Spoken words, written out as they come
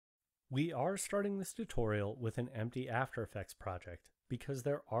We are starting this tutorial with an empty After Effects project because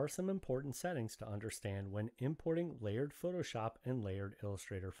there are some important settings to understand when importing layered Photoshop and layered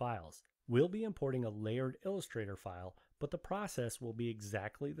Illustrator files. We'll be importing a layered Illustrator file, but the process will be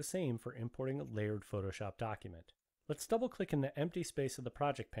exactly the same for importing a layered Photoshop document. Let's double-click in the empty space of the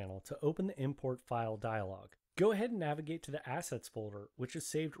project panel to open the Import File dialog. Go ahead and navigate to the Assets folder, which is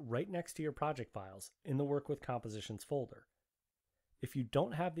saved right next to your project files in the Work with Compositions folder. If you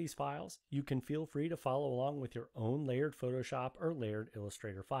don't have these files, you can feel free to follow along with your own layered Photoshop or layered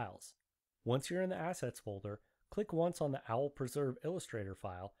Illustrator files. Once you're in the Assets folder, click once on the Owl Preserve Illustrator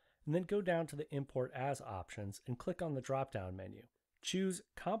file, and then go down to the Import As options and click on the drop-down menu. Choose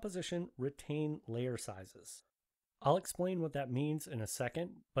Composition Retain Layer Sizes. I'll explain what that means in a second,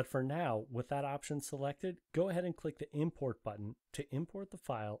 but for now, with that option selected, go ahead and click the Import button to import the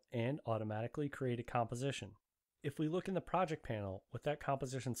file and automatically create a composition. If we look in the project panel with that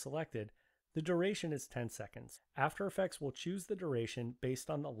composition selected, the duration is 10 seconds. After Effects will choose the duration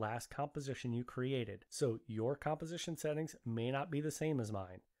based on the last composition you created, so your composition settings may not be the same as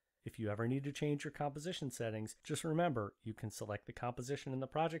mine. If you ever need to change your composition settings, just remember you can select the composition in the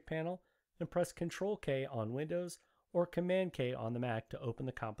project panel and press Ctrl-K on Windows or Command-K on the Mac to open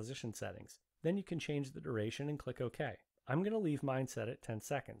the composition settings. Then you can change the duration and click OK. I'm going to leave mine set at 10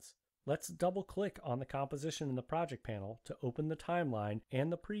 seconds. Let's double-click on the composition in the project panel to open the timeline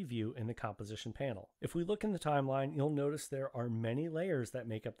and the preview in the composition panel. If we look in the timeline, you'll notice there are many layers that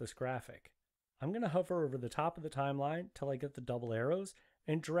make up this graphic. I'm going to hover over the top of the timeline till I get the double arrows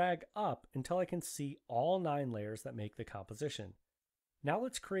and drag up until I can see all 9 layers that make the composition. Now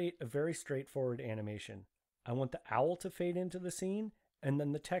let's create a very straightforward animation. I want the owl to fade into the scene and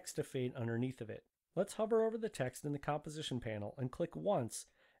then the text to fade underneath of it. Let's hover over the text in the composition panel and click once.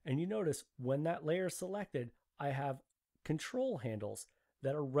 And you notice when that layer is selected, I have control handles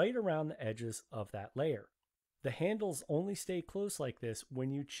that are right around the edges of that layer. The handles only stay close like this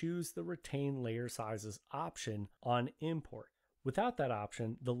when you choose the Retain Layer Sizes option on Import. Without that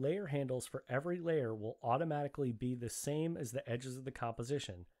option, the layer handles for every layer will automatically be the same as the edges of the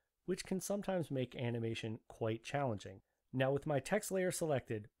composition, which can sometimes make animation quite challenging. Now with my text layer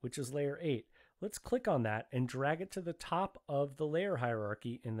selected, which is layer 8, let's click on that and drag it to the top of the layer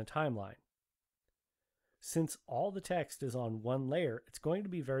hierarchy in the timeline. Since all the text is on one layer, it's going to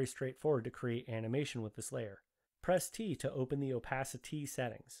be very straightforward to create animation with this layer. Press T to open the opacity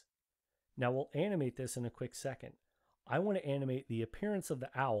settings. Now we'll animate this in a quick second. I want to animate the appearance of the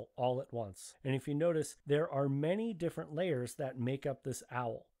owl all at once. And if you notice, there are many different layers that make up this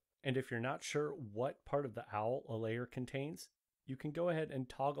owl. And if you're not sure what part of the owl a layer contains, you can go ahead and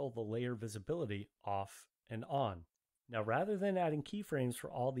toggle the layer visibility off and on. Now rather than adding keyframes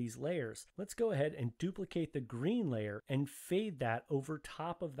for all these layers, let's go ahead and duplicate the green layer and fade that over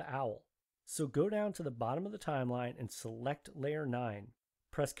top of the owl. So go down to the bottom of the timeline and select layer 9.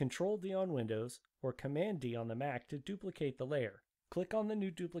 Press Ctrl-D on Windows or Command-D on the Mac to duplicate the layer. Click on the new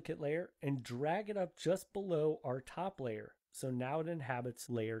duplicate layer and drag it up just below our top layer. So now it inhabits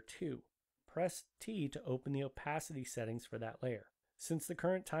layer 2. Press T to open the opacity settings for that layer. Since the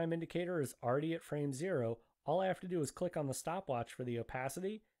current time indicator is already at frame 0, all I have to do is click on the stopwatch for the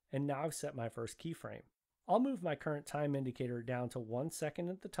opacity, and now I've set my first keyframe. I'll move my current time indicator down to 1 second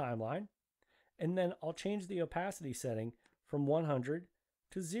at the timeline, and then I'll change the opacity setting from 100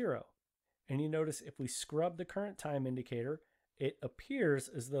 to 0. And you notice if we scrub the current time indicator, it appears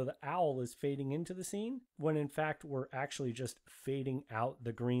as though the owl is fading into the scene, when in fact we're actually just fading out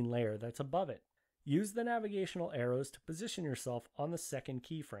the green layer that's above it. Use the navigational arrows to position yourself on the second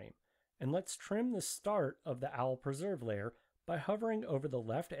keyframe. And let's trim the start of the Owl Preserve layer by hovering over the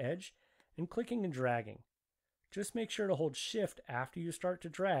left edge and clicking and dragging. Just make sure to hold Shift after you start to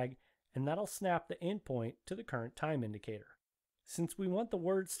drag, and that'll snap the endpoint to the current time indicator. Since we want the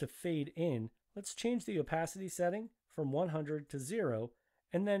words to fade in, let's change the opacity setting from 100 to 0,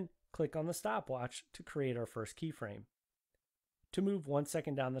 and then click on the stopwatch to create our first keyframe. To move 1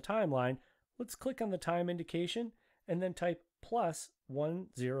 second down the timeline, let's click on the time indication and then type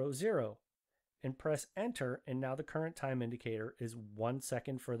 +100 and press Enter, and now the current time indicator is 1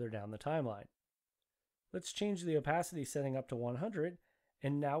 second further down the timeline. Let's change the opacity setting up to 100,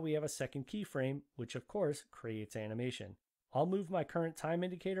 and now we have a second keyframe, which of course creates animation. I'll move my current time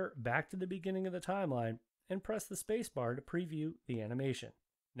indicator back to the beginning of the timeline and press the spacebar to preview the animation.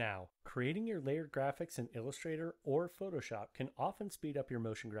 Now, creating your layered graphics in Illustrator or Photoshop can often speed up your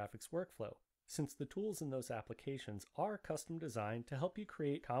motion graphics workflow, since the tools in those applications are custom designed to help you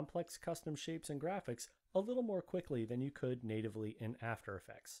create complex custom shapes and graphics a little more quickly than you could natively in After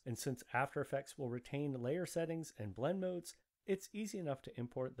Effects. And since After Effects will retain layer settings and blend modes, It's easy enough to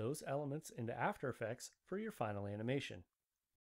import those elements into After Effects for your final animation.